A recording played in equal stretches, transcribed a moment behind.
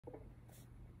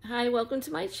Hi, welcome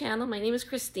to my channel. My name is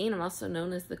Christine. I'm also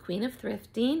known as the Queen of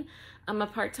Thrifting. I'm a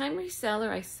part-time reseller.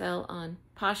 I sell on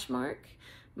Poshmark,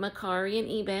 Mercari, and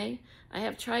eBay. I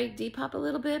have tried Depop a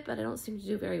little bit, but I don't seem to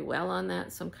do very well on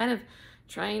that. So I'm kind of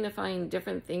trying to find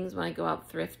different things when I go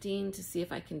out thrifting to see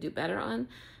if I can do better on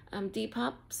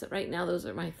Depop. So right now, those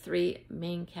are my three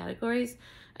main categories.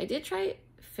 I did try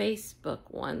Facebook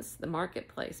once, the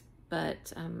marketplace,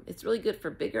 but it's really good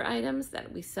for bigger items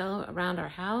that we sell around our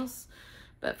house.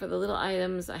 But for the little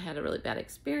items, I had a really bad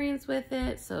experience with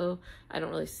it, so I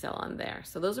don't really sell on there.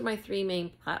 So those are my three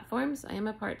main platforms. I am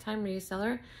a part-time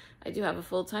reseller. I do have a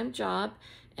full-time job,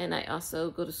 and I also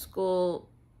go to school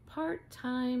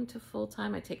part-time to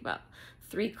full-time. I take about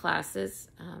 3 classes.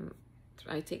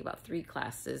 I take about 3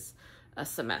 classes a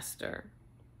semester.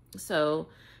 So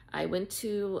I went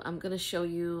to, I'm going to show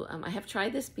you, I have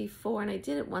tried this before, and I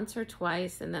did it once or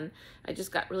twice, and then I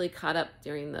just got really caught up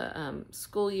during the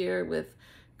school year with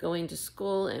going to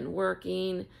school and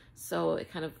working, so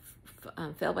it kind of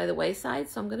fell by the wayside.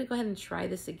 So I'm going to go ahead and try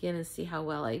this again and see how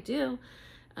well I do.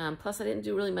 Plus, I didn't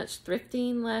do really much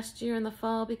thrifting last year in the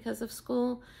fall because of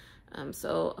school.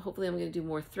 So hopefully I'm going to do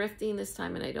more thrifting this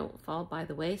time and I don't fall by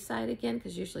the wayside again,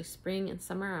 because usually spring and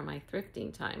summer are my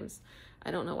thrifting times. I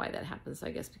don't know why that happens.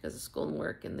 I guess because of school and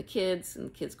work and the kids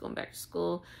going back to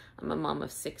school. I'm a mom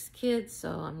of 6 kids, so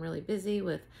I'm really busy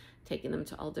with taking them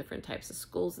to all different types of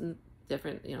schools and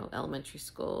different, elementary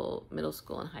school, middle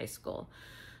school, and high school.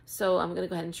 So I'm going to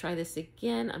go ahead and try this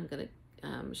again. I'm going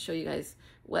to show you guys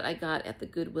what I got at the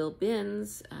Goodwill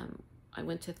bins. I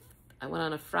went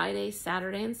on a Friday,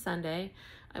 Saturday, and Sunday.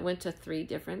 I went to 3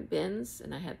 different bins,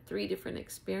 and I had 3 different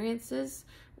experiences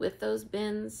with those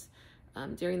bins.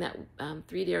 During that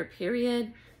 3-day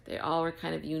period, they all were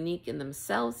kind of unique in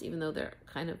themselves, even though they're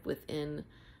kind of within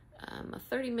a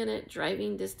 30-minute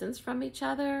driving distance from each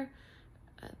other.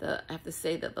 I have to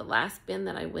say that the last bin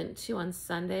that I went to on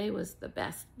Sunday was the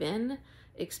best bin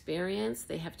experience.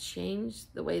 They have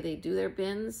changed the way they do their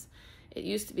bins. It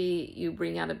used to be you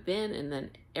bring out a bin and then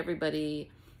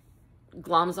everybody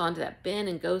gloms onto that bin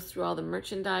and goes through all the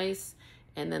merchandise,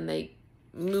 and then they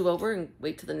move over and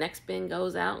wait till the next bin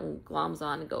goes out and gloms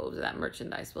on and go over that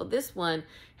merchandise. Well, this one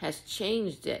has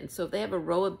changed it. And so if they have a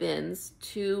row of bins,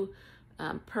 2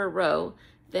 per row,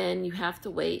 then you have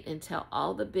to wait until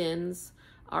all the bins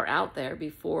are out there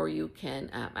before you can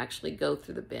actually go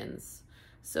through the bins.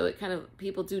 So it kind of,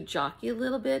 people do jockey a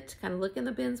little bit to kind of look in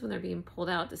the bins when they're being pulled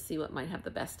out to see what might have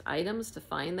the best items to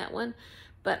find that one.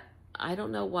 But I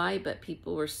don't know why, but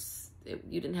people were,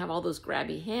 you didn't have all those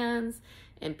grabby hands,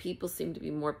 and people seem to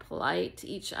be more polite to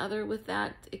each other with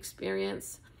that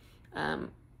experience.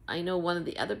 I know one of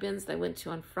the other bins that I went to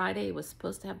on Friday was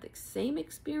supposed to have the same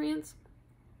experience,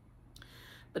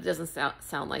 but it doesn't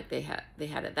sound like they had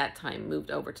at that time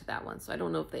moved over to that one. So I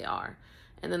don't know if they are.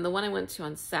 And then the one I went to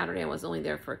on Saturday, I was only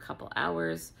there for a couple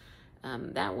hours.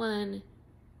 That one,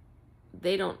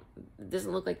 it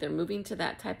doesn't look like they're moving to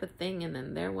that type of thing. And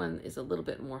then their one is a little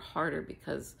bit more harder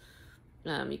because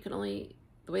you can only,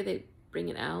 the way they bring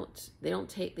it out, they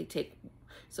take,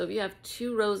 so if you have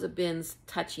 2 rows of bins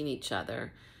touching each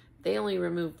other, they only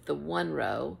remove the 1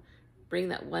 row, bring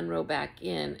that 1 row back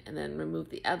in, and then remove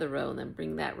the other row and then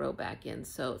bring that row back in.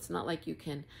 So it's not like you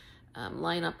can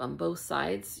line up on both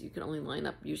sides. You can only line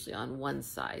up usually on one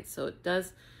side. So it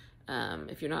does,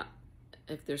 if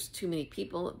there's too many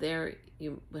people there,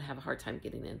 you would have a hard time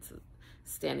getting into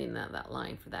standing in that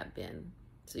line for that bin.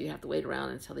 So you have to wait around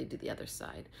until they do the other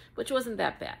side, which wasn't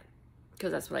that bad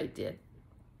because that's what I did.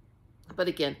 But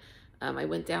again, I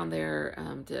went down there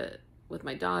with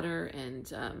my daughter,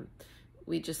 and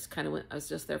we just kind of went, I was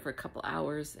just there for a couple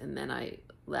hours, and then I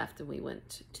left and we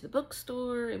went to the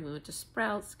bookstore, and we went to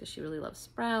Sprouts because she really loves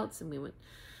Sprouts, and we went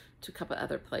to a couple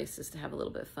other places to have a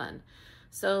little bit of fun.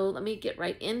 So let me get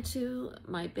right into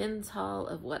my bins haul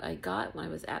of what I got when I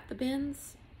was at the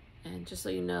bins. And just so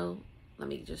you know, let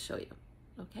me just show you,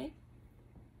 okay?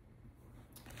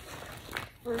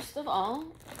 First of all,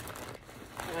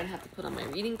 I'm gonna have to put on my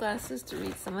reading glasses to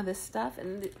read some of this stuff.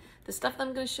 And the stuff that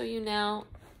I'm gonna show you now,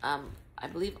 I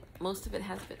believe most of it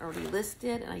has been already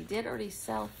listed, and I did already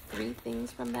sell 3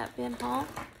 things from that bin haul.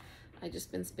 I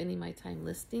just been spending my time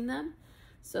listing them.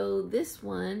 So this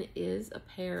one is a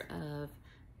pair of,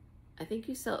 I think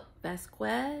you sell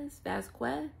Vasquez,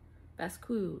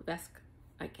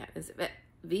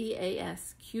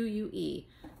 V-A-S-Q-U-E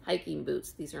hiking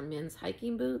boots. These are men's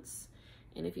hiking boots.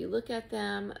 And if you look at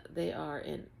them, they are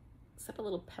in, except a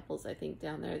little pebbles, I think,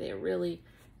 down there. They are really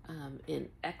in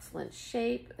excellent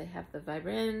shape. They have the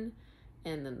Vibrin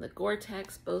and then the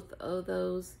Gore-Tex, both of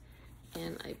those.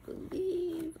 And I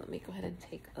believe, let me go ahead and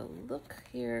take a look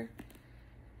here.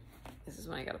 This is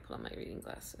when I gotta put on my reading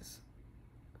glasses.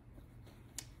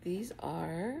 These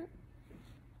are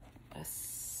a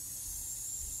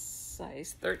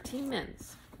size 13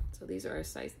 men's. So these are a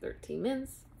size 13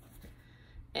 men's.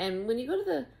 And when you go to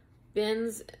the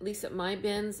bins, at least at my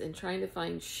bins, and trying to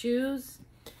find shoes,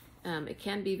 it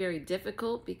can be very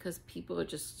difficult because people are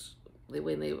just,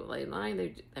 when they lay in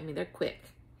line, they're quick.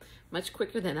 Much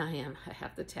quicker than I am, I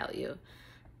have to tell you.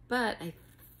 But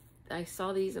I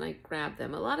saw these and I grabbed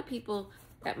them. A lot of people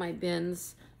at my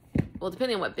bins, well,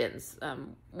 depending on what bins.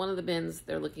 One of the bins,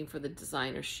 they're looking for the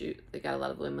designer shoe. They got a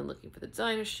lot of women looking for the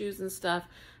designer shoes and stuff.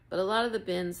 But a lot of the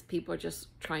bins, people are just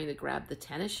trying to grab the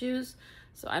tennis shoes.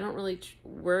 So I don't really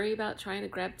worry about trying to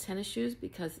grab tennis shoes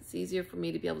because it's easier for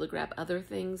me to be able to grab other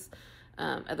things,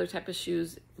 other type of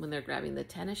shoes when they're grabbing the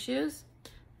tennis shoes.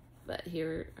 But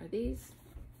here are these.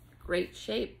 Great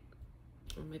shape.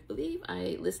 I believe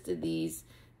I listed these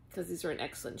because these are in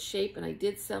excellent shape, and I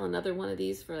did sell another one of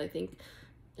these for, I think,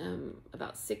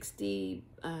 about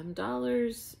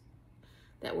 $60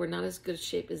 that were not as good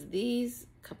shape as these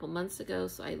a couple months ago.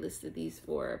 So I listed these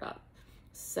for about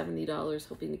 $70,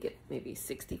 hoping to get maybe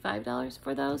 $65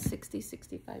 for those,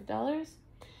 $65.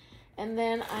 And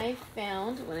then I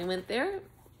found, when I went there,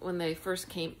 when they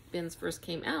bins first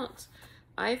came out,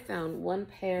 I found one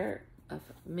pair of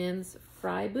men's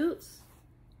fry boots.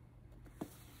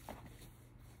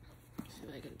 See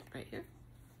if I can, right here.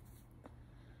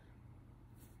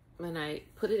 And I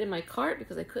put it in my cart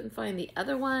because I couldn't find the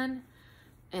other one.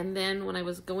 And then when I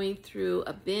was going through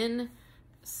a bin,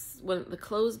 one of the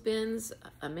clothes bins,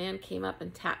 a man came up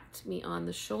and tapped me on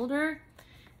the shoulder,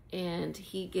 and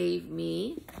he gave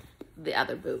me the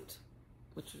other boot,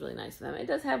 which was really nice of them. It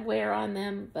does have wear on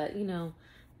them, but you know,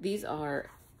 these are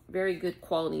very good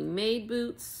quality made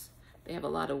boots. They have a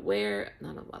lot of wear,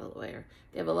 not a lot of wear.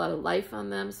 They have a lot of life on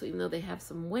them. So even though they have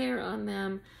some wear on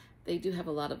them, they do have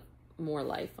a lot of more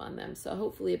life on them. So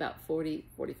hopefully about $40,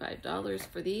 $45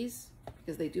 for these,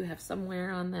 because they do have some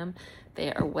wear on them.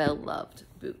 They are well-loved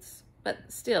boots, but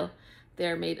still,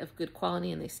 they're made of good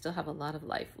quality and they still have a lot of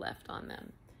life left on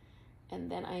them. And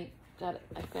then I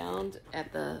found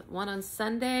at the one on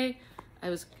Sunday,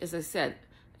 as I said,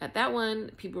 at that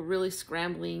one, people were really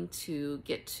scrambling to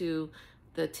get to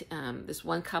the this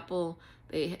one couple.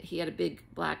 He had a big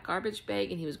black garbage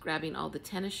bag and he was grabbing all the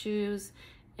tennis shoes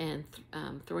and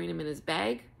throwing them in his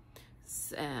bag.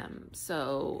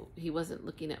 So he wasn't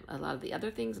looking at a lot of the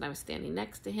other things, and I was standing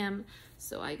next to him.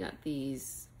 So I got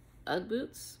these Ugg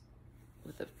boots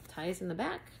with the ties in the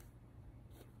back.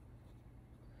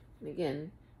 And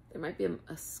again, there might be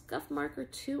a scuff mark or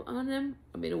two on them.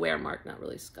 I mean, a wear mark, not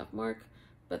really a scuff mark,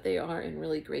 but they are in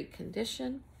really great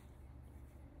condition.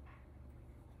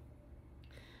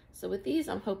 So with these,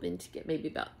 I'm hoping to get maybe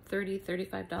about $30,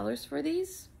 $35 for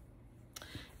these.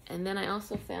 And then I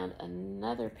also found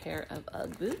another pair of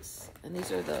Ugg boots. And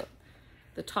these are the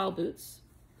tall boots,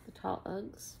 the tall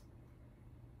Uggs,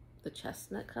 the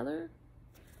chestnut color.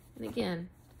 And again,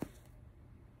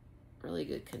 really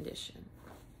good condition.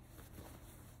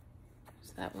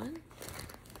 There's that one.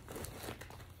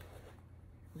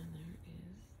 And there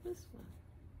is this one.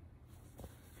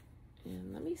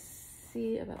 And let me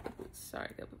see about the boots. Sorry,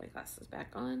 I gotta put my glasses back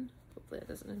on. Hopefully that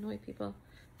doesn't annoy people.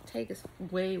 The tag is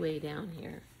way, way down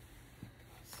here.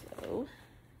 So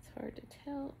it's hard to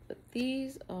tell, but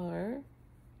these are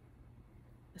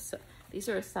a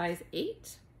size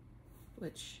 8,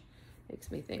 which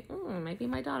makes me think, maybe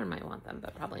my daughter might want them,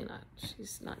 but probably not.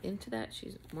 She's not into that.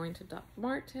 She's more into Doc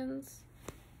Martens.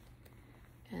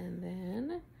 And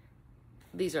then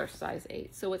these are size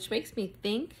 8. So which makes me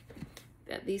think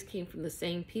that these came from the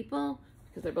same people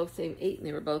because they're both saying 8 and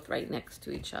they were both right next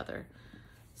to each other.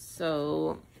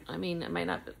 So, I mean, I might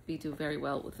not do very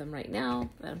well with them right now,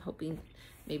 but I'm hoping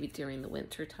maybe during the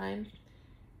winter time.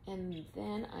 And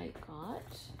then I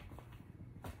got,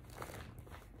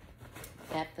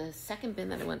 at the second bin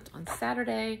that I went on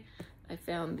Saturday, I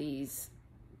found these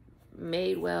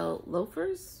Madewell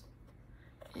loafers.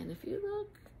 And if you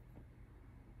look,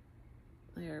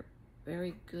 they're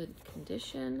very good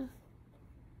condition.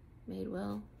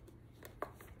 Madewell.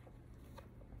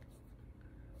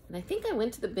 And I think I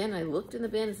went to the bin, I looked in the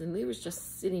bins, and we were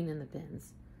just sitting in the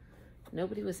bins.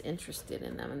 Nobody was interested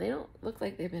in them, and they don't look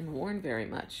like they've been worn very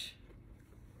much.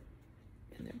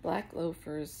 And they're black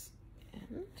loafers,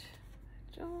 and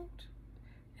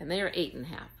they are 8.5,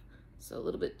 so a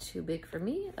little bit too big for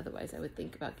me. Otherwise, I would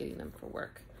think about getting them for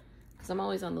work, because I'm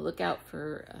always on the lookout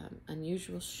for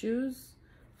unusual shoes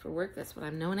for work. That's what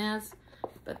I'm known as.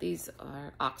 But these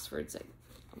are Oxfords.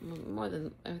 More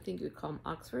than, I think you would call them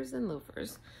Oxfords than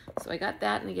loafers. So I got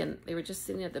that, and again, they were just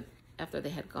sitting at after they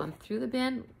had gone through the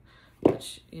bin,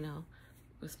 which, you know,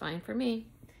 was fine for me.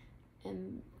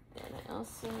 And then I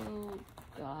also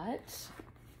got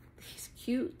these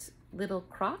cute little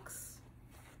Crocs.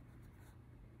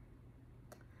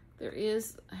 There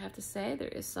is, I have to say, there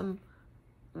is some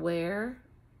wear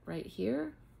right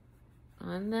here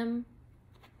on them.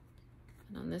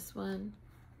 And on this one,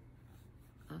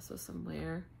 also some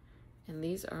wear. And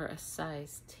these are a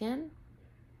size 10.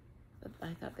 But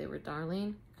I thought they were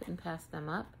darling. Couldn't pass them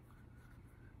up.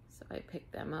 So I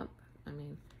picked them up. I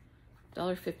mean,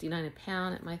 $1.59 a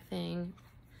pound at my thing.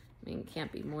 I mean, it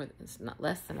can't be more than, it's not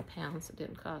less than a pound, so it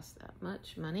didn't cost that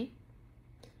much money.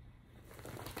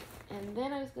 And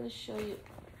then I was going to show you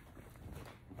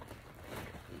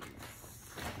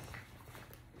these.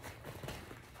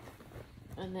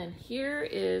 And then here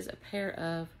is a pair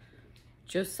of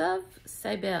Joseph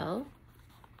Seibel.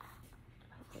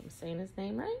 I hope I'm saying his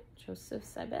name right. Joseph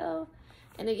Seibel.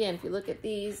 And again, if you look at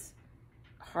these,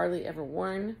 hardly ever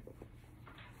worn.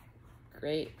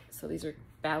 Great. So these are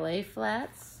ballet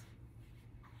flats.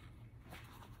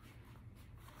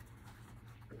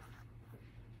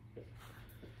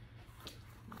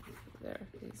 There,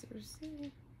 these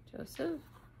are Joseph.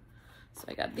 So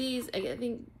I got these. I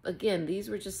think again, these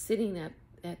were just sitting at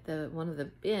the one of the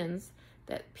bins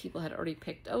that people had already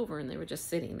picked over, and they were just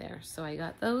sitting there. So I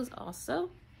got those also.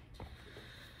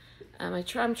 I'm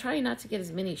trying not to get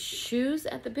as many shoes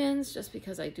at the bins, just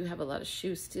because I do have a lot of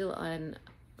shoes still on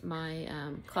my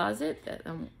closet that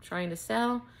I'm trying to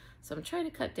sell. So I'm trying to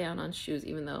cut down on shoes,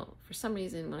 even though for some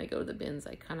reason when I go to the bins,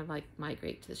 I kind of like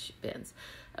migrate to the bins.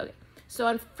 Okay, so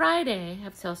on Friday, I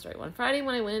have to tell a story. On Friday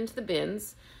when I went into the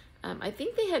bins, I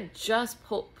think they had just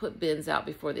put bins out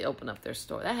before they opened up their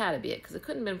store. That had to be it, because it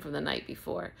couldn't have been from the night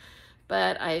before.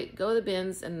 But I go to the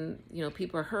bins, and you know,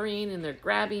 people are hurrying and they're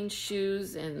grabbing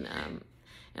shoes, and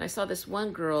I saw this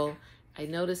one girl. I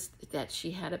noticed that she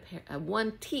had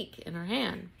one teak in her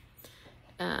hand.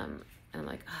 And I'm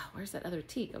like, oh, where's that other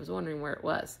teak? I was wondering where it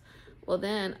was. Well,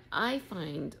 then I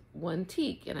find one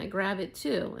teak and I grab it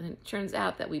too. And it turns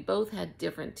out that we both had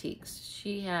different teaks.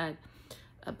 She had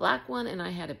a black one and I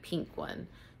had a pink one.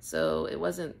 So it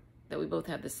wasn't that we both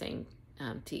had the same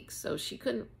teaks. So she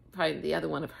couldn't find the other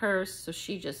one of hers. So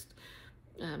she just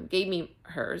gave me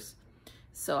hers.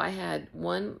 So I had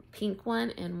one pink one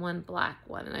and one black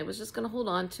one, and I was just going to hold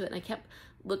on to it. And I kept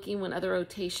looking when other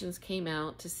rotations came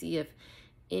out to see if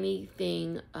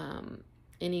anything,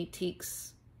 any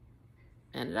teaks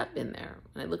ended up in there.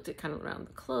 And I looked at kind of around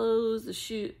the clothes, the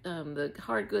shoe, the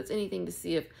hard goods, anything to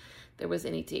see if there was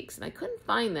any teaks, and I couldn't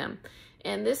find them.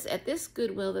 And at this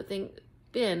Goodwill,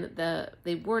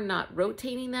 they were not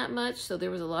rotating that much, so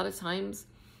there was a lot of times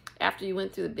after you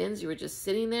went through the bins, you were just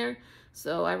sitting there.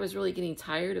 So I was really getting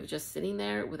tired of just sitting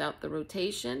there without the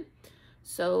rotation.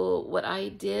 So what I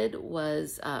did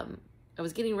was I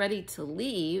was getting ready to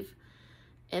leave,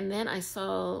 and then I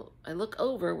look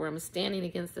over where I'm standing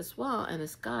against this wall, and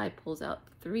this guy pulls out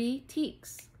 3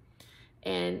 teaks,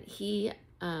 and he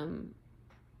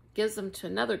gives them to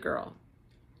another girl.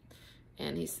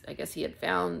 And I guess he had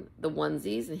found the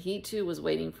onesies, and he too was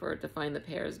waiting to find the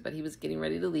pairs, but he was getting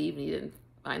ready to leave and he didn't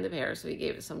find the pairs, so he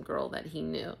gave it to some girl that he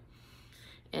knew.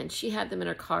 And she had them in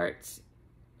her cart,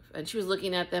 and she was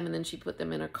looking at them, and then she put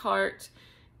them in her cart.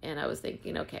 And I was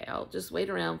thinking, okay, I'll just wait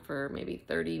around for maybe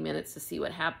 30 minutes to see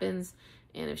what happens.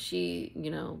 And if she,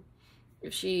 you know,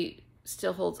 if she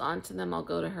still holds on to them, I'll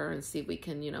go to her and see if we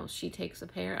can, you know, she takes a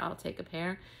pair, I'll take a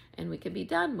pair, and we can be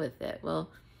done with it.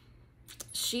 Well,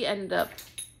 she ended up,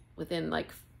 within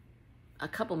like a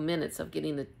couple minutes of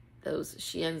getting those,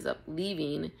 she ends up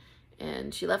leaving,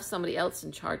 and she left somebody else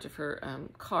in charge of her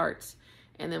cart.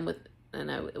 And then then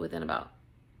I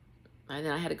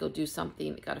had to go do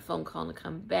something, got a phone call to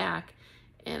come back,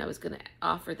 and I was going to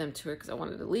offer them to her because I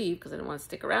wanted to leave because I didn't want to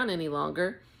stick around any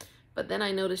longer. But then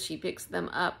I noticed she picks them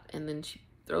up and then she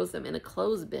throws them in a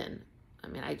clothes bin. I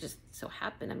mean, I just so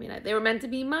happened, they were meant to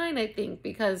be mine, I think,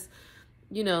 because,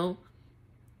 you know,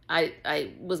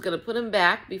 I was going to put them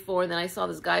back before, then I saw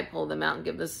this guy pull them out and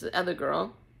give this other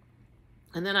girl.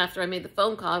 And then after I made the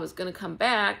phone call, I was going to come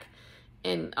back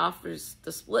and offers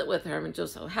to split with her, and it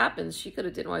just so happens she could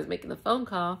have did while I was making the phone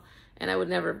call, and I would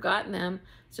never have gotten them.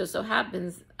 Just so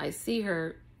happens I see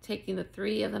her taking the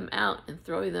 3 of them out and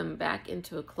throwing them back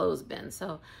into a clothes bin.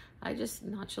 So I just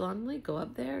nonchalantly go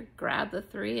up there, grab the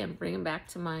 3, and bring them back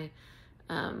to my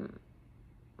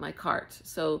my cart.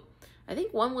 So I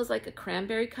think one was like a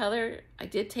cranberry color. I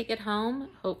did take it home.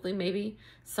 Hopefully, maybe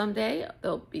someday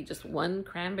there'll be just one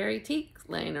cranberry teak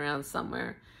laying around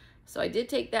somewhere. So I did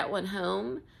take that one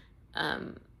home.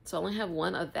 So I only have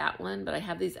one of that one, but I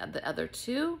have the other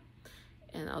 2.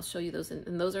 and I'll show you those,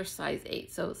 and those are size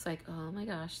 8. So it's like, oh my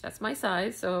gosh, that's my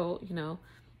size. So, you know,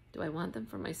 do I want them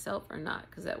for myself or not?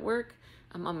 Because at work,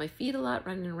 I'm on my feet a lot,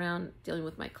 running around, dealing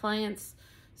with my clients.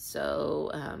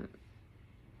 So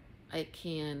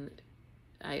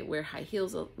I wear high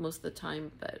heels most of the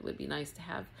time, but it would be nice to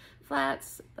have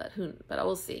flats, but I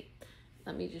will see.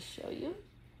 Let me just show you.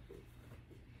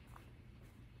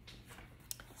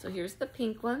 So here's the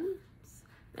pink ones.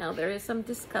 Now there is some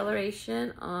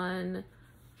discoloration on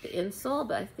the insole,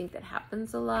 but I think that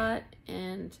happens a lot.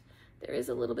 And there is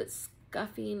a little bit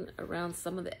scuffing around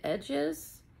some of the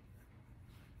edges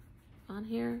on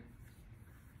here.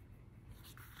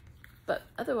 But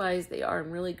otherwise they are in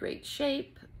really great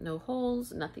shape. No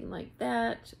holes, nothing like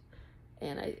that.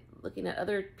 And looking at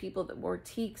other people that wore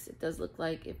TIEKS, it does look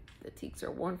like if the TIEKS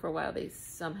are worn for a while, they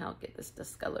somehow get this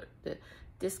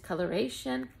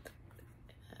discoloration,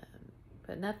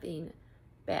 but nothing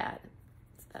bad.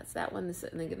 So that's that one.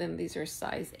 And then these are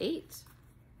size 8.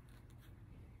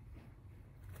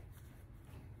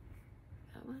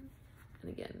 That one.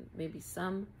 And again, maybe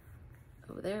some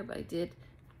over there, but I did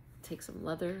take some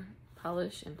leather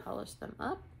polish and polish them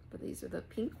up. But these are the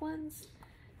pink ones.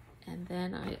 And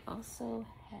then I also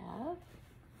have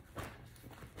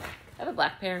a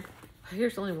black pair.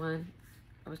 Here's only one.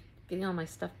 I was getting all my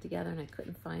stuff together and I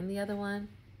couldn't find the other one.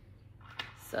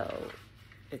 So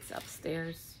it's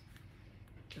upstairs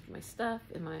with my stuff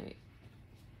in my,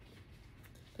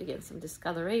 again, some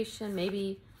discoloration,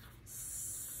 maybe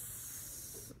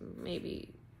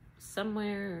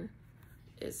somewhere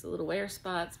is a little wear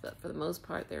spots, but for the most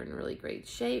part, they're in really great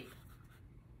shape.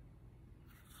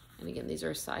 And again, these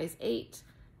are size 8.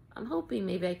 I'm hoping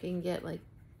maybe I can get like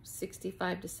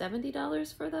 $65 to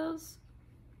 $70 for those,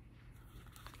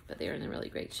 but they're in a really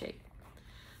great shape.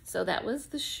 So that was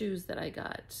the shoes that I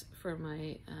got for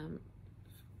my,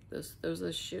 those are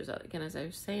the shoes. Again, as I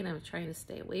was saying, I'm trying to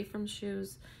stay away from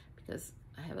shoes because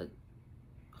I have a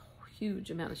huge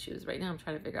amount of shoes. Right now I'm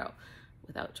trying to figure out,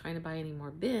 without trying to buy any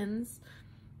more bins,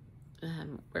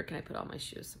 where can I put all my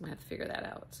shoes? I'm gonna have to figure that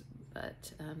out.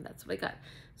 But that's what I got.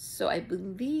 So I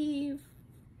believe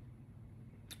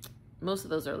most of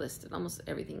those are listed. Almost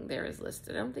everything there is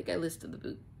listed. I don't think I listed the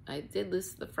boot. I did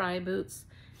list the Fry boots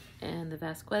and the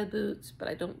Vasquez boots, but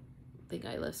I don't think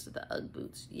I listed the UGG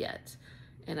boots yet.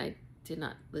 And I did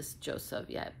not list Joseph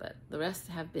yet, but the rest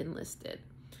have been listed.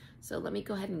 So let me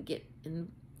go ahead and get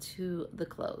into the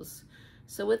clothes.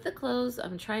 So with the clothes,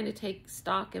 I'm trying to take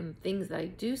stock in things that I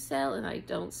do sell and I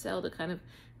don't sell, to kind of,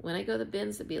 when I go to the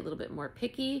bins, to be a little bit more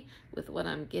picky with what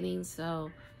I'm getting. So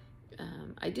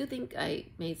I do think I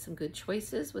made some good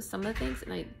choices with some of the things,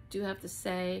 and I do have to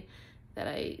say that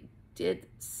I did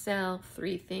sell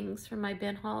 3 things from my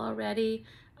bin haul already.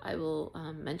 I will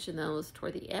mention those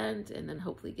toward the end, and then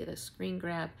hopefully get a screen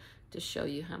grab to show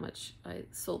you how much I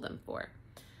sold them for.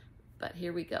 But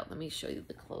here we go. Let me show you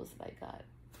the clothes that I got.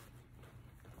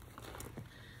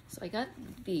 So I got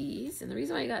these, and the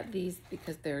reason why I got these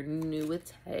because they're new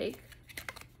with tag.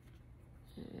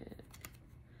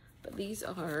 But these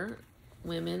are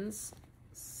women's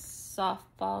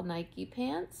softball Nike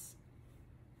pants.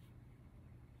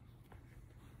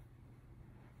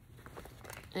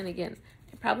 And again,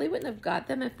 I probably wouldn't have got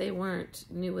them if they weren't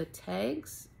new with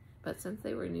tags, but since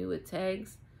they were new with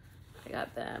tags, I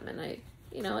got them. And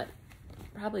you know what,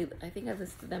 I think I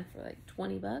listed them for like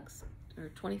 20 bucks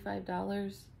or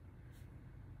 $25.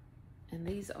 And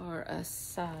these are a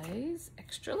size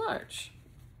extra large.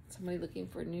 Somebody looking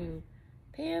for new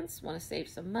pants, want to save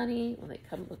some money. When they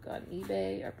come look on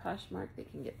eBay or Poshmark, they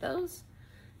can get those.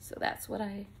 So that's what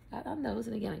I got on those.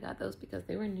 And again, I got those because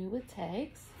they were new with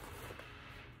tags.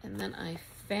 And then I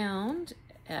found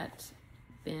at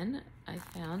bin, I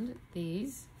found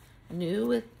these new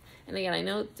with, and again, I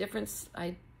know different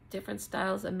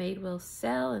styles of Madewell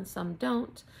sell and some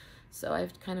don't. So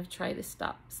I've kind of tried to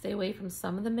stay away from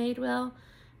some of the Madewell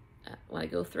when I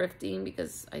go thrifting,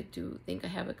 because I do think I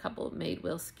have a couple of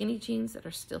Madewell skinny jeans that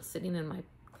are still sitting in my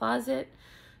closet.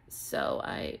 So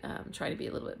I try to be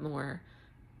a little bit more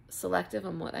selective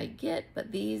on what I get.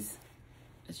 But these,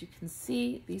 as you can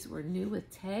see, these were new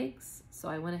with tags. So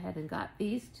I went ahead and got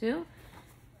these too.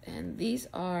 And these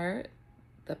are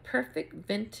the perfect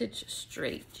vintage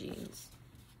straight jeans.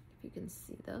 If you can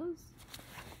see those.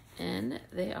 And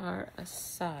they are a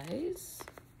size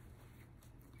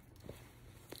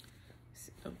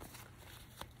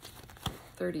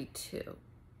 32.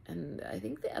 And I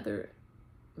think the other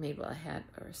Madewell I had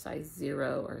are a size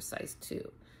 0 or a size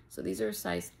 2. So these are a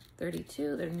size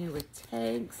 32. They're new with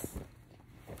tags.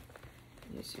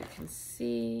 As you can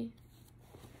see,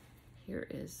 here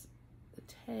is the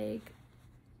tag.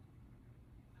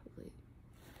 Hopefully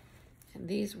And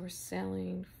these were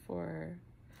selling for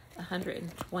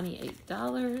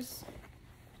 $128.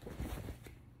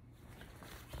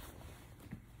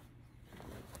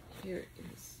 Here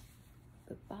is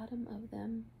the bottom of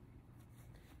them.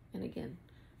 And again,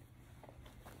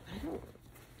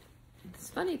 this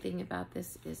funny thing about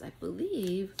this is I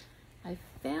believe I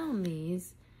found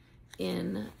these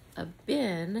in a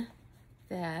bin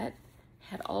that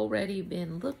had already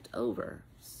been looked over,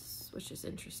 which is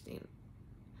interesting.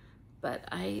 But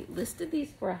I listed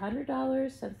these for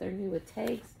 $100 since they're new with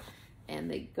tags, and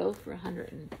they go for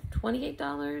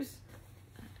 $128.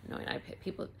 Knowing I pay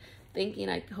people, thinking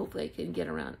hopefully I can get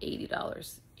around $80,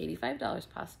 $85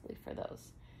 possibly for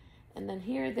those. And then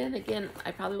here, then again,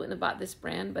 I probably wouldn't have bought this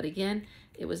brand, but again,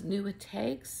 it was new with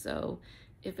tags. So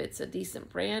if it's a decent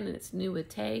brand and it's new with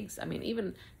tags, I mean,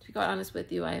 even to be quite honest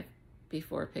with you, I have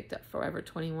before picked up Forever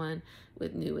 21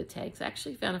 with new with tags. I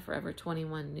actually found a Forever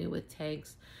 21 new with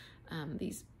tags,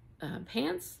 these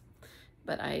pants,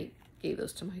 but I gave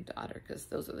those to my daughter because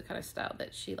those are the kind of style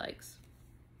that she likes.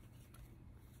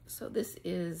 So this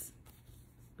is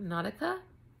Nautica.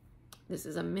 This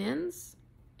is a men's,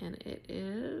 and it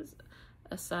is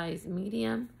a size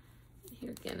medium.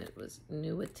 Here again, it was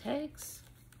new with tags.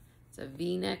 It's a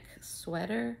V-neck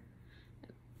sweater.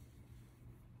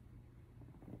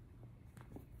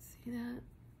 See that?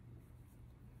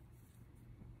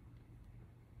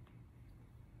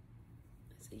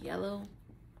 It's a yellow,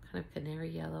 kind of canary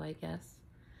yellow, I guess.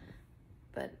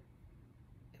 But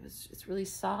it's really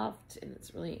soft, and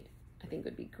it's really, I think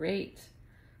would be great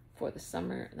for the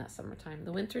summer, not summertime,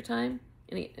 the winter time.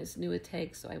 And it's new with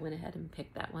tags, so I went ahead and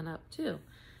picked that one up too.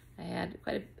 I had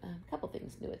quite a couple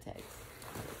things new with tags.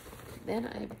 Then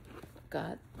I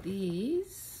got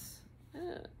these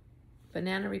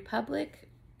Banana Republic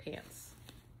pants.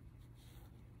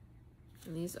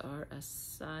 And these are a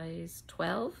size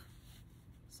 12.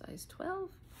 Size 12.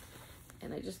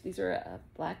 And these are a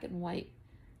black and white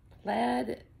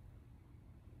plaid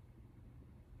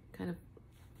kind of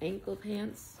ankle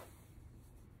pants.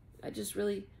 I just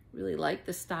really like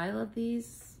the style of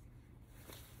these.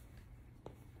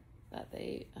 That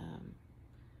they,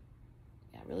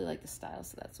 yeah, I really like the style,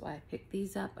 so that's why I picked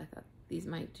these up. I thought these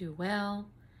might do well.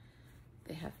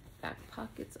 They have back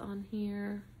pockets on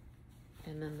here,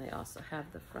 and then they also have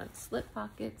the front slip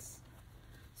pockets.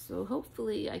 So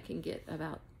hopefully I can get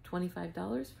about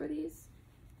 $25 for these.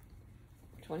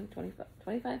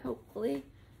 25 hopefully.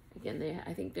 Again,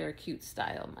 I think they're a cute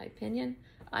style in my opinion.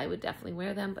 I would definitely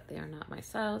wear them, but they are not my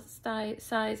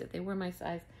size. If they were my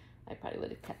size, I probably would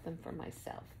have kept them for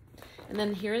myself. And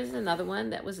then here is another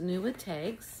one that was new with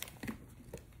tags.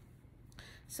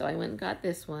 So I went and got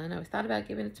this one. I thought about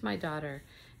giving it to my daughter,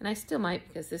 and I still might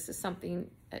because this is something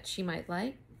that she might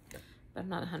like, but I'm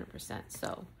not 100%.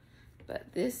 So,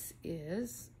 but this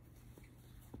is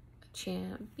a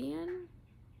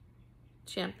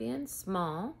Champion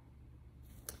small.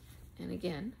 And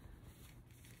again,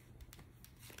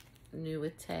 new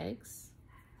with tags.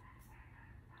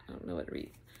 I don't know what to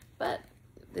read, but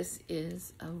this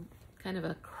is a kind of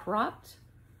a cropped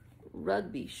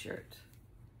rugby shirt.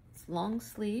 It's long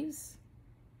sleeves.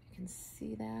 You can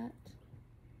see that.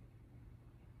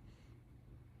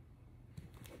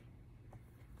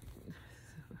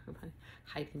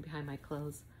 Hiding behind my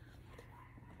clothes.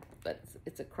 But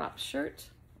it's a cropped shirt,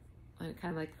 kind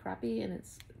of like croppy, and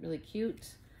it's really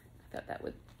cute. I thought that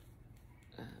would,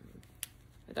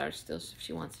 my daughter still, if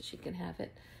she wants it, she can have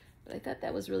it. But I thought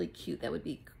that was really cute. That would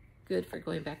be good for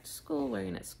going back to school,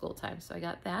 wearing at school time. So I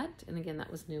got that, and again,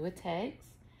 that was new with tags.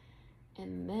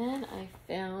 And then I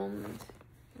found,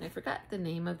 and I forgot the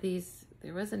name of these.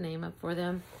 There was a name up for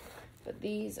them, but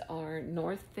these are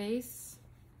North Face.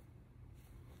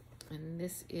 And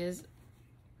this is,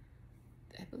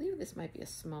 I believe this might be a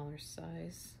smaller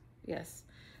size. Yes.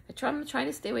 I'm trying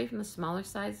to stay away from the smaller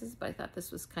sizes, but I thought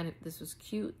this was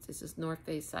cute. This is North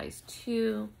Face size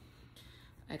 2.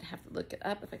 I'd have to look it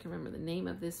up if I can remember the name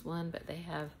of this one, but they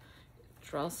have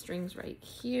drawstrings right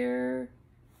here,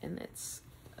 and it's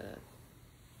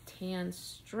tan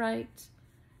striped,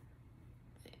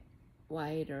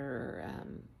 wider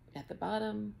at the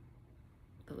bottom,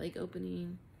 the leg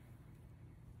opening.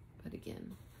 But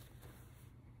again,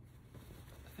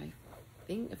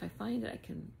 if I find it, I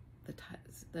can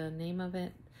the name of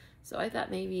it. So I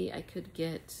thought maybe I could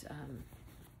get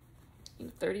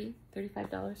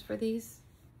 $35 for these.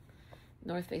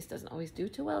 North Face doesn't always do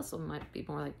too well, so it might be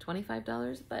more like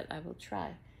 $25, but I will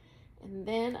try. And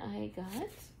then I got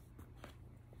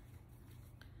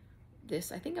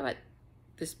this. I think I got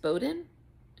this Bowden,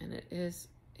 and it is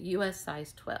US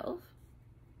size 12.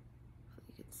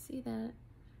 You can see that.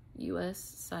 US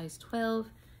size 12.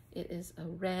 It is a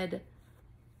red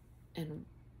and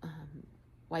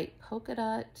white polka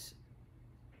dot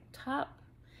top,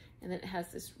 and then it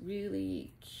has this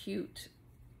really cute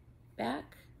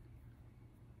back,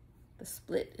 the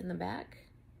split in the back,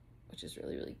 which is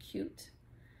really, really cute.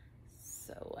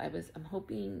 So I'm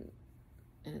hoping,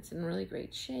 and it's in really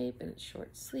great shape, and it's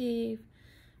short sleeve.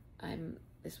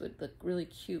 This would look really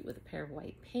cute with a pair of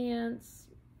white pants.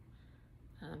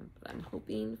 But I'm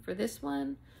hoping for this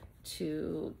one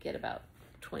to get about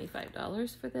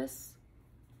 $25 for this.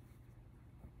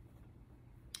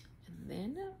 And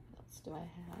then, what else do I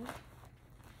have?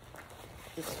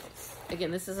 Again,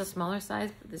 this is a smaller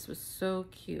size, but this was so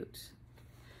cute.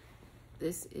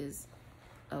 This is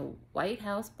a White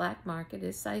House black mark. It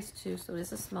is size 2, so it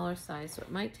is a smaller size, so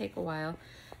it might take a while,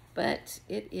 but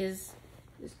it is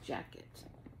this jacket.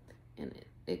 And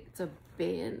it's a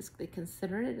band, they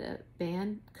consider it a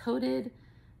band-coated,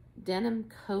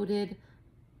 denim-coated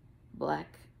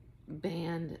black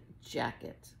band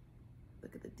jacket.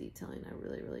 Look at the detailing. I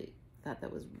really, really thought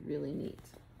that was really neat.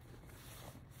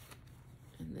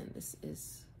 And then this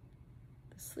is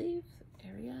the sleeve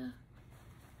area.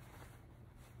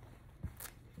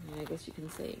 And I guess you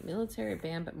can say military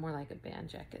band, but more like a band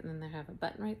jacket. And then they have a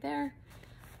button right there.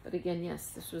 But again, yes,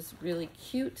 this was really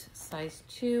cute, size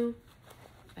 2.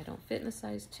 I don't fit in a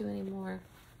size 2 anymore.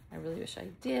 I really wish I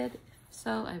did. If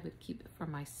so, I would keep it for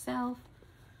myself.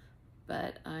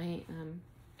 But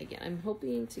again, I'm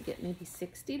hoping to get maybe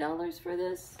 $60 for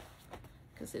this,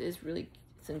 because it is really,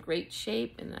 it's in great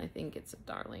shape, and I think it's a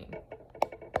darling.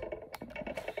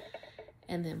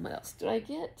 And then what else did I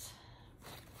get?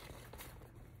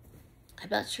 I'm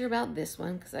not sure about this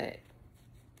one, because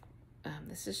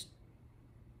this is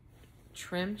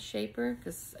trim shaper,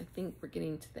 because I think we're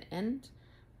getting to the end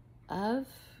of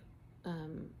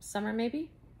summer,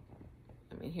 maybe.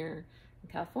 I mean, here in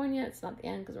California, it's not the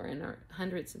end because we're in our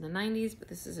hundreds in the 90s, but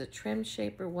this is a trim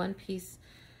shaper one-piece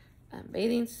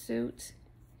bathing suit,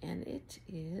 and it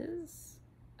is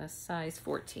a size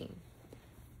 14.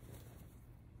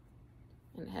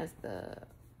 And it has the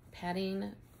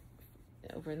padding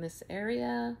over in this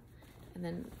area, and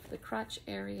then for the crotch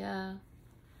area,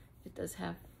 it does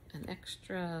have an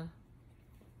extra,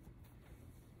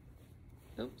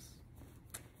 an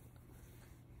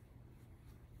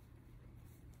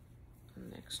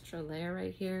extra layer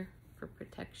right here for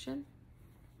protection.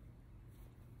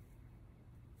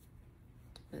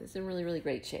 But it's in really, really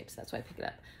great shape, so that's why I pick it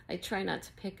up. I try not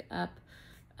to pick up,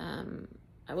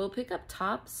 I will pick up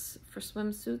tops for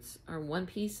swimsuits or one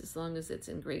piece as long as it's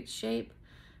in great shape.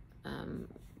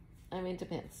 I mean, it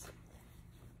depends.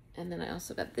 And then I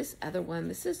also got this other one.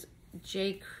 This is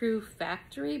J. Crew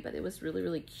Factory, but it was really,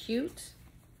 really cute.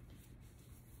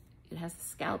 It has the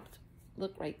scalped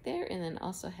look right there, and then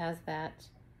also has that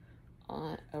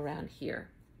on around here,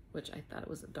 which I thought it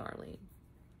was a darling.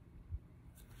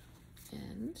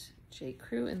 And J.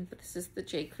 Crew, but this is the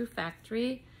J. Crew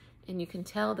Factory, and you can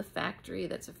tell the factory,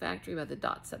 that's a factory by the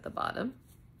dots at the bottom.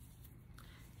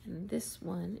 And this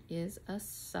one is a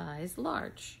size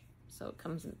large. So it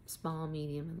comes in small,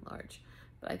 medium, and large.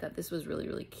 But I thought this was really,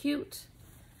 really cute.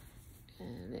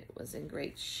 And it was in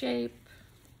great shape.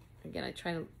 Again,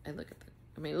 I look at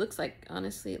I mean, it looks like,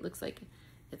 honestly, it looks like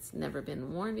it's never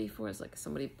been worn before. It's like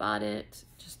somebody bought it,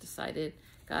 just decided,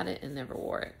 got it, and never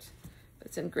wore it. But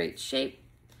it's in great shape.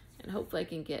 And hopefully I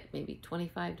can get maybe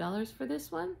 $25 for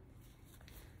this one.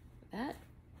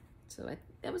 So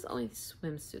that was only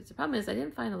swimsuits. The problem is I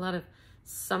didn't find a lot of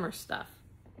summer stuff.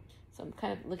 So I'm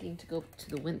kind of looking to go to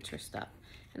the winter stuff.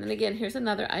 And then again, here's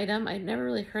another item. I've never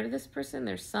really heard of this person.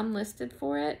 There's some listed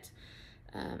for it.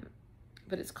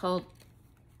 But it's called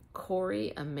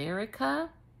Corey America.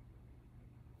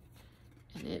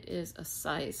 And it is a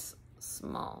size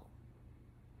small.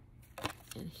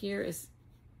 And here is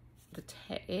the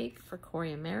tag for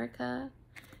Corey America.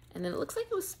 And then it looks like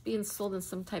it was being sold in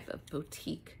some type of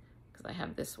boutique, because I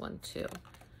have this one too.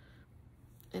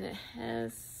 And it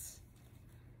has,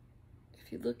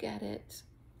 if you look at it,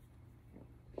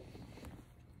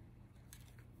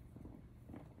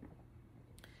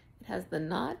 it has the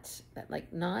knot, that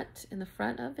like knot in the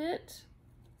front of it,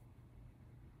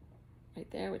 right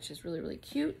there, which is really, really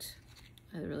cute.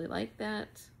 I really like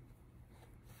that.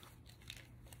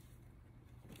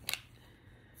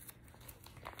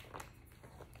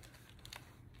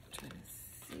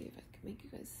 Make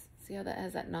you guys see how that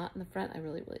has that knot in the front. I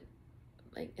really, really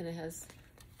like, and it has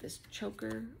this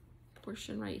choker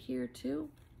portion right here too.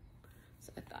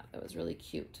 So I thought that was really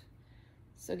cute.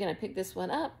 So again, I picked this one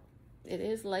up. It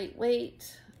is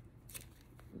lightweight.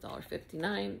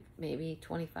 $1.59, maybe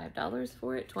 $25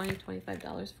 for it,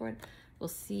 $25 for it. We'll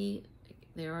see.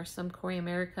 There are some Corey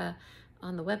America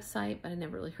on the website, but I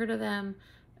never really heard of them.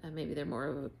 Maybe they're more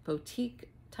of a boutique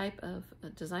type of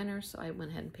designer, so I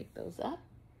went ahead and picked those up.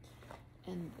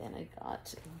 And then I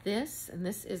got this, and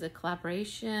this is a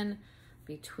collaboration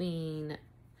between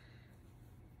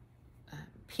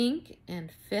Pink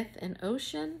and Fifth and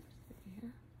Ocean.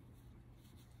 Here.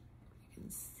 You can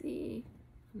see,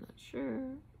 I'm not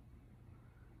sure.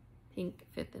 Pink,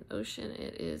 Fifth and Ocean.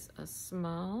 It is a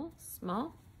small.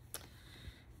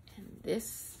 And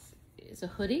this is a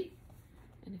hoodie.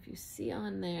 And if you see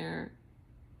on there,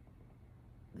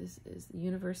 this is the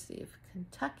University of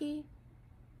Kentucky.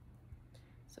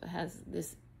 So it has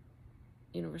this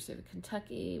University of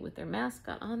Kentucky with their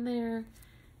mascot on there.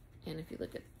 And if you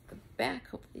look at the back,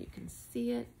 hopefully you can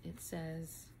see it. It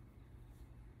says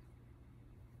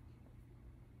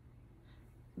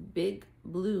Big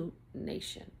Blue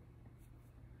Nation.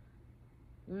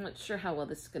 I'm not sure how well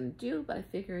this is going to do, but I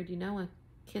figured, you know, when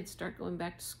kids start going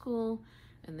back to school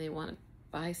and they want to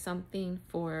buy something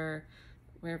for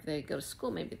wherever they go to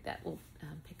school, maybe that will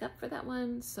pick up for that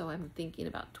one. So I'm thinking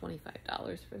about $25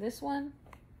 for this one.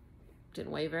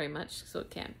 Didn't weigh very much, so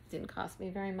it didn't cost me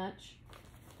very much.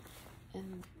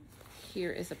 And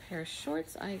here is a pair of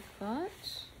shorts I got.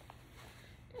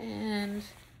 And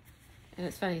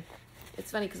it's funny.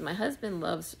 It's funny because my husband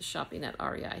loves shopping at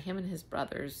REI. Him and his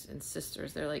brothers and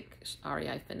sisters, they're like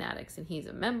REI fanatics, and he's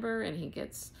a member and he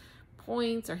gets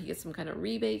points or he gets some kind of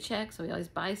rebate check. So he always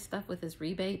buys stuff with his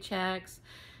rebate checks.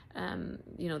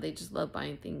 You know, they just love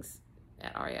buying things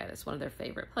at REI. That's one of their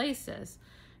favorite places.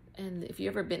 And if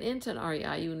you've ever been into an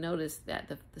REI, you notice that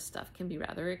the stuff can be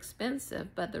rather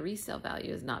expensive, but the resale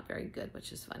value is not very good,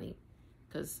 which is funny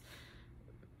because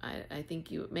I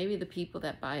think maybe the people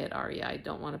that buy at REI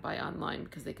don't want to buy online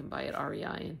because they can buy at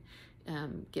REI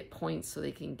and get points so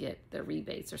they can get their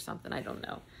rebates or something. I don't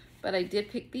know. But I did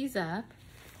pick these up.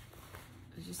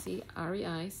 As you see,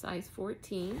 REI size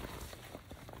 14.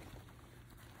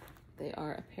 They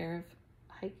are a pair of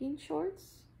hiking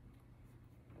shorts.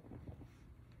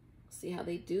 See how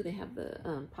they do? They have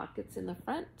the pockets in the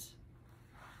front.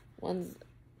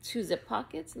 Two zip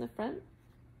pockets in the front.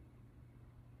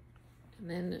 And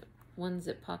then one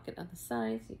zip pocket on the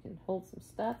side so you can hold some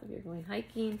stuff if you're going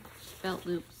hiking. Belt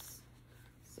loops.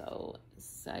 So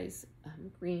size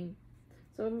green.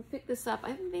 So I'm gonna pick this up.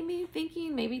 I'm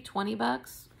thinking maybe 20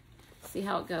 bucks. See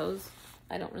how it goes.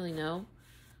 I don't really know.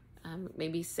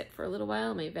 Maybe sit for a little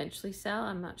while, may eventually sell.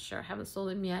 I'm not sure. I haven't sold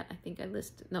them yet. I think I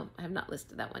have not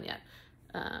listed that one yet.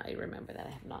 I remember that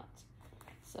I have not.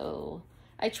 So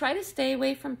I try to stay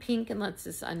away from pink unless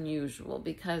it's unusual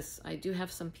because I do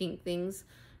have some pink things,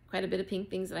 quite a bit of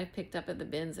pink things that I've picked up at the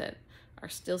bins that are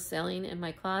still selling in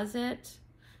my closet.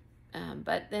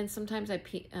 But then sometimes I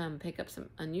pick up some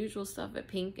unusual stuff at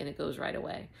pink and it goes right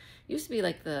away. Used to be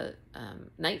like the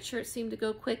night shirts seem to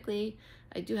go quickly.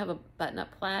 I do have a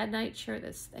button-up plaid night shirt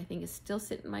that's I think is still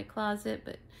sitting in my closet,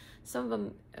 but some of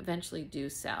them eventually do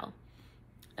sell.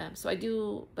 So I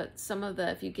do, but some of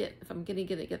the if I'm gonna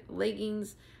get the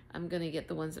leggings, I'm gonna get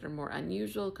the ones that are more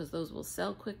unusual because those will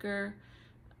sell quicker.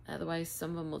 Otherwise,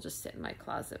 some of them will just sit in my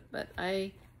closet. But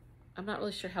I'm not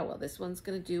really sure how well this one's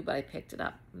gonna do, but I picked it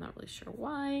up. I'm not really sure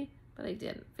why, but I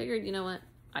did. Figured, you know what?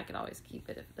 I could always keep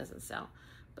it if it doesn't sell.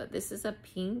 But this is a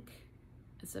pink.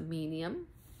 It's a medium.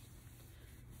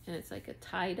 And it's like a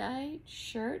tie-dye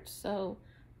shirt. So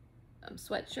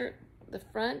sweatshirt. The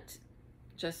front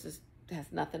just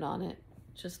has nothing on it.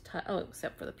 Just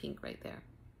except for the pink right there.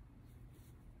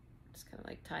 Just kind of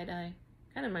like tie-dye.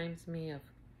 Kind of reminds me of,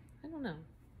 I don't know.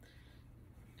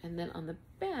 And then on the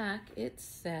back, it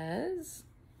says,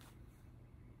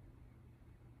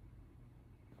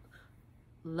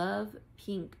 Love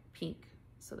Pink Pink.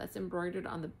 So that's embroidered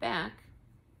on the back.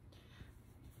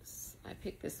 I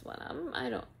picked this one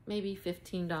up. Maybe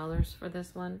 $15 for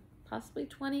this one. Possibly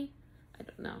 20. I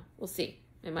don't know. We'll see.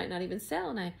 It might not even sell,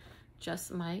 and I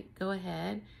just might go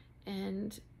ahead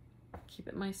and keep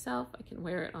it myself. I can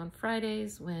wear it on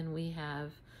Fridays when we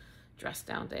have dress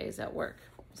down days at work.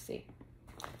 We'll see.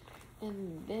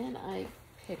 And then I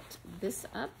picked this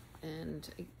up, and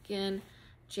again,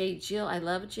 J. Jill. I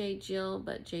love J. Jill,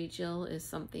 but J. Jill is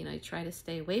something I try to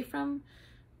stay away from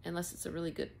unless it's a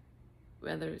really good,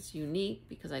 whether it's unique,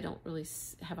 because I don't really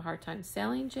have a hard time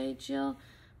selling J. Jill.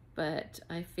 But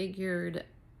I figured,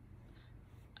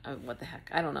 what the heck,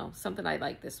 I don't know, something I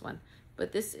like this one.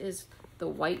 But this is the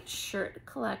white shirt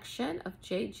collection of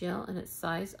J. Jill, and it's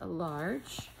size a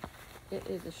large. It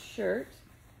is a shirt.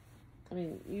 I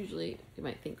mean, usually you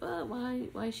might think, oh,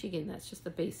 why is she getting that? It's just a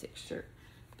basic shirt.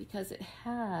 because it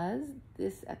has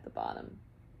this at the bottom.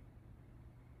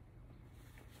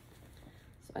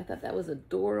 So I thought that was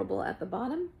adorable at the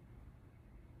bottom.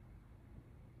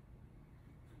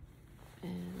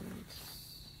 And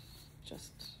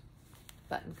just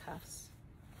button cuffs.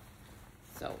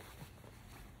 So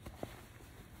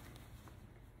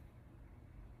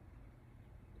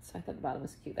I thought the bottom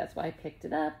was cute. That's why I picked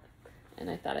it up. And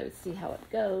I thought I would see how it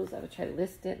goes. I would try to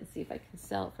list it and see if I can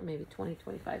sell it for maybe $20,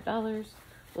 $25.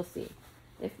 We'll see.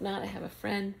 If not, I have a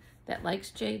friend that likes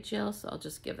J. Jill, so I'll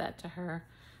just give that to her.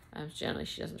 Generally,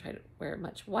 she doesn't try to wear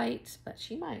much white, but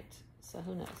she might. So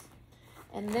who knows?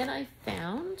 And then I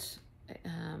found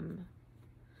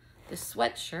this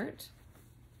sweatshirt.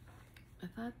 I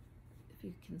thought if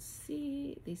you can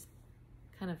see these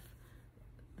kind of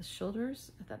the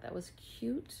shoulders, I thought that was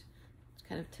cute.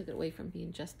 Kind of took it away from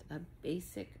being just a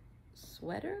basic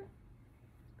sweater.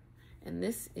 And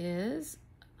this is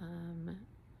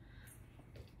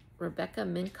Rebecca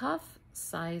Minkoff,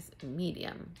 size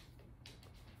medium.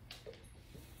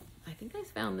 I think I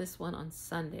found this one on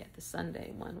Sunday, at the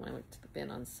Sunday one, when I went to the bin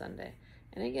on Sunday.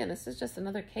 And again, this is just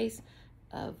another case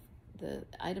of the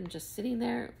item just sitting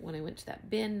there. When I went to that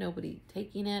bin, nobody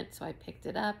taking it, so I picked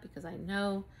it up because I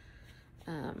know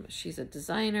she's a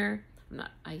designer.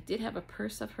 I did have a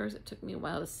purse of hers. It took me a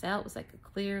while to sell. It was like a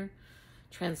clear,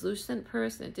 translucent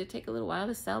purse, and it did take a little while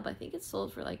to sell, but I think it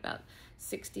sold for like about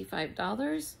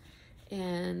 $65.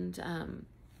 And I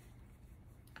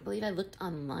believe I looked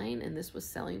online, and this was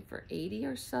selling for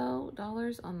 $80 or so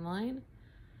online.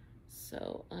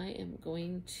 So I am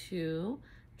going to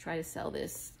try to sell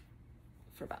this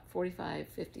for about $45,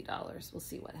 $50. We'll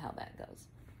see how that goes,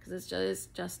 because it's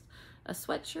just a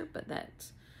sweatshirt, but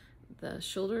the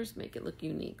shoulders make it look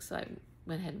unique. So I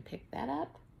went ahead and picked that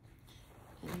up.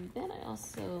 And then I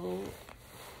also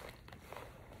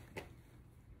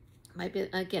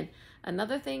again,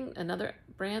 another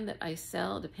brand that I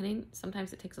sell,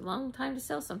 sometimes it takes a long time to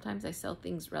sell. Sometimes I sell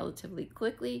things relatively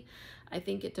quickly. I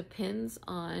think it depends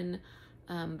on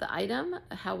the item,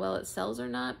 how well it sells or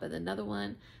not. But another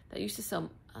one that used to sell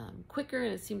quicker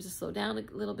and it seems to slow down a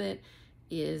little bit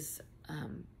is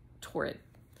Torrid.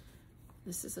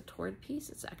 This is a Torrid piece.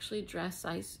 It's actually a dress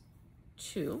size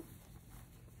 2.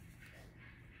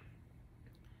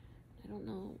 I don't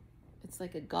know. It's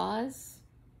like a gauze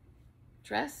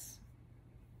dress.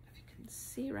 If you can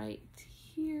see right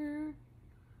here.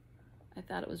 I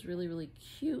thought it was really, really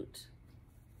cute.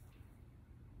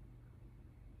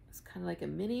 It's kind of like a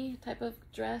mini type of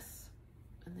dress.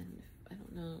 And then, I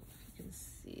don't know if you can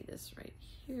see this right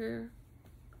here.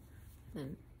 And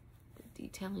then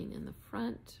detailing in the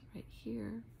front right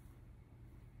here.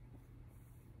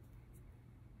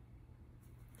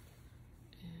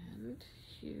 And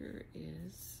here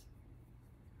is,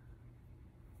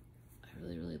 I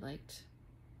really liked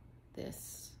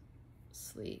this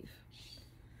sleeve.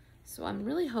 So I'm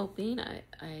really hoping,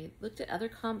 I looked at other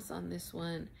comps on this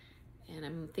one, and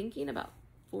I'm thinking about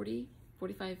 $40,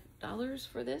 $45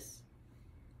 for this.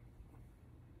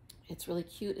 It's really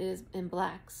cute. It is in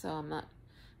black, so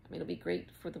it'll be great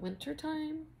for the winter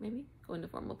time, maybe go into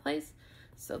formal place.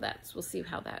 So we'll see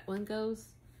how that one goes.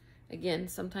 Again,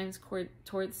 sometimes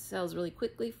Torrid sells really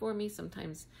quickly for me.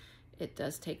 Sometimes it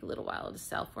does take a little while to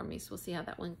sell for me. So we'll see how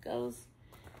that one goes.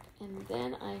 And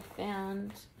then I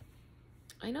found,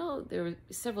 I know there were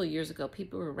several years ago,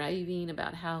 people were raving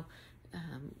about how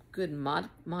good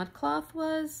ModCloth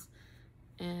was.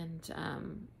 And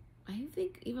I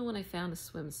think even when I found a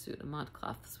swimsuit, a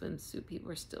ModCloth swimsuit, people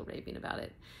were still raving about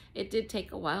it. It did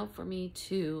take a while for me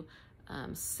to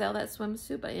sell that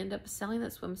swimsuit, but I ended up selling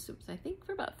that swimsuit, I think,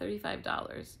 for about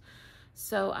 $35.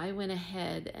 So I went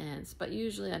ahead but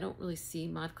usually I don't really see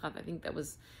ModCloth. I think that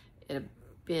was in a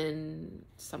bin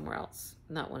somewhere else,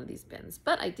 not one of these bins.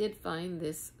 But I did find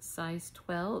this size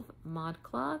 12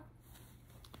 ModCloth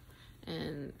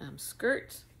and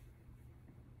skirt.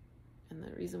 And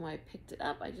the reason why I picked it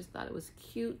up, I just thought it was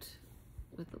cute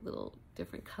with a little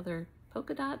different color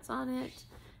polka dots on it.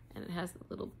 And it has the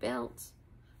little belt,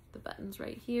 the buttons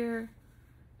right here.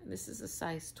 And this is a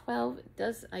size 12.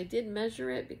 I did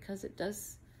measure it because it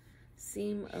does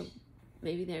seem,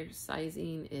 maybe their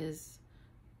sizing is,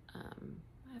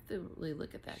 I have to really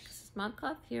look at that because it's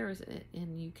ModCloth here, or is it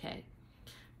in UK?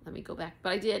 Let me go back.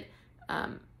 But I did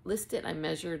list it. I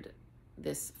measured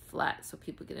this flat so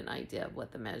people get an idea of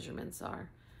what the measurements are.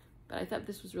 But I thought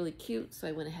this was really cute, so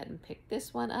I went ahead and picked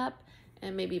this one up,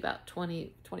 and maybe about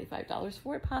 $20, $25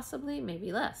 for it, possibly,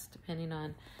 maybe less, depending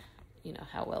on,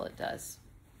 how well it does.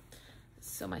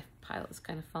 So my pile is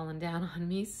kind of fallen down on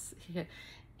me here.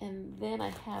 And then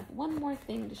I have one more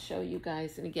thing to show you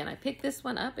guys. And again, I picked this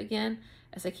one up again,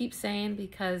 as I keep saying,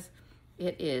 because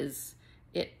it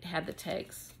had the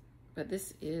tags. But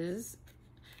this is,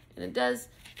 and it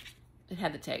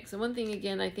had the tags. And one thing,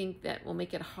 again, I think that will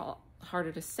make it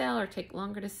harder to sell or take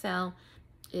longer to sell,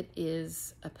 it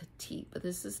is a petite. But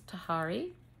this is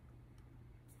Tahari.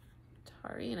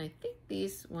 And I think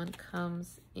this one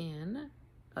comes in,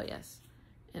 oh yes,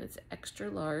 and it's extra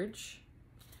large.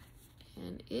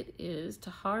 And it is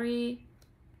Tahari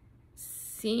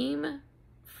seam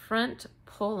front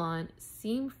pull-on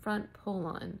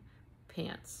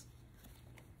pants.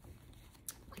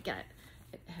 Look at it.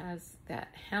 It has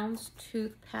that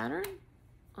houndstooth pattern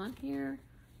on here,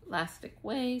 elastic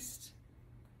waist.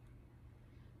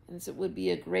 And so it would be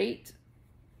a great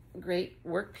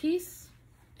work piece.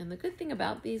 And the good thing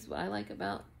about these, what I like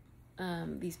about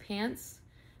these pants,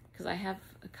 because I have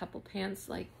a couple pants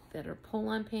like that are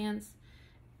pull-on pants,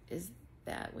 is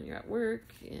that when you're at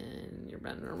work and you're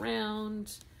running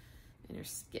around and you're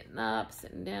getting up,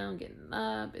 sitting down, getting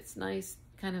up, it's nice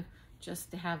kind of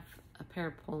just to have a pair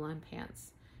of pull-on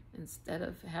pants instead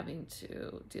of having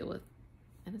to deal with,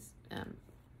 and it's,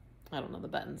 I don't know, the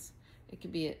buttons. It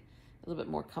can be a little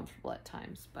bit more comfortable at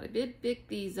times. But I did pick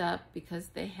these up because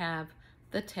they have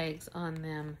the tags on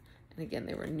them. And again,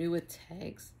 they were new with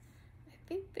tags. I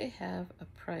think they have a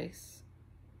price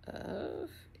of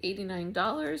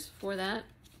 $89 for that.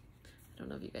 I don't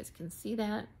know if you guys can see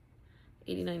that.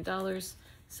 $89.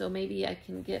 So maybe I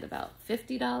can get about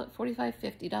 $50, $45,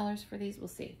 $50 for these. We'll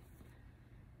see.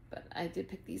 But I did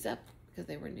pick these up because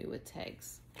they were new with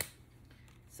tags.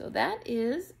 So that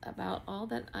is about all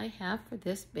that I have for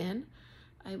this bin.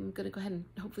 I'm going to go ahead and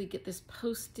hopefully get this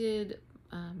posted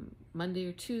Monday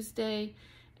or Tuesday.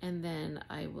 And then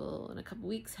I will, in a couple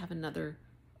weeks, have another,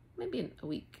 maybe in a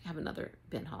week, have another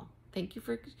bin haul. Thank you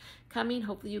for coming.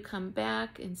 Hopefully you come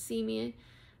back and see me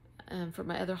for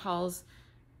my other hauls,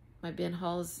 my bin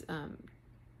hauls.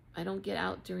 I don't get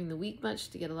out during the week much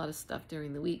to get a lot of stuff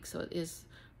during the week, so it is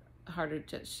harder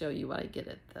to show you what I get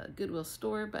at the Goodwill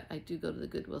store, but I do go to the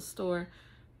Goodwill store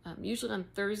usually on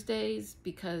Thursdays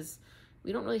because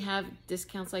we don't really have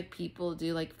discounts like people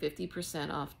do, like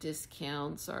 50% off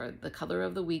discounts or the color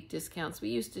of the week discounts. We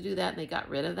used to do that and they got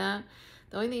rid of that.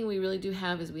 The only thing we really do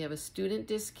have is we have a student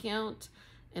discount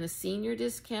and a senior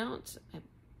discount. It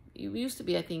used to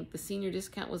be, I think, the senior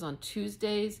discount was on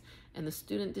Tuesdays and the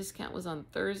student discount was on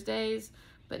Thursdays,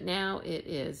 but now it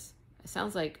is. It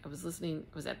sounds like I was listening,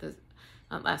 I was at the,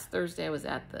 last Thursday I was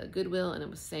at the Goodwill and it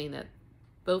was saying that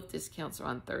both discounts are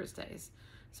on Thursdays.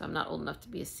 So I'm not old enough to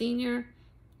be a senior,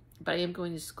 but I am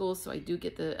going to school, so I do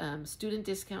get the student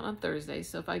discount on Thursdays.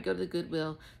 So if I go to the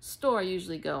Goodwill store, I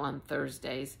usually go on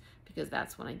Thursdays because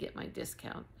that's when I get my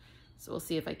discount. So we'll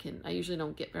see if I can. I usually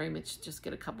don't get very much, just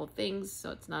get a couple things,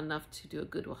 so it's not enough to do a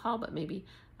Goodwill haul, but maybe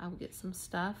I will get some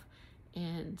stuff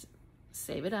and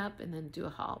save it up and then do a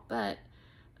haul. But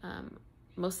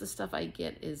most of the stuff I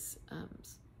get is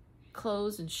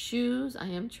clothes and shoes. I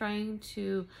am trying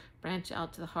to branch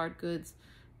out to the hard goods,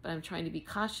 but I'm trying to be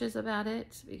cautious about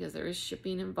it because there is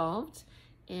shipping involved,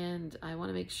 and I want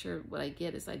to make sure what I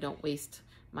get is I don't waste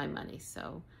my money.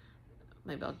 So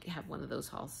maybe I'll have one of those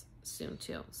hauls soon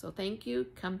too. So thank you.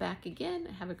 Come back again.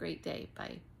 Have a great day.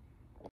 Bye.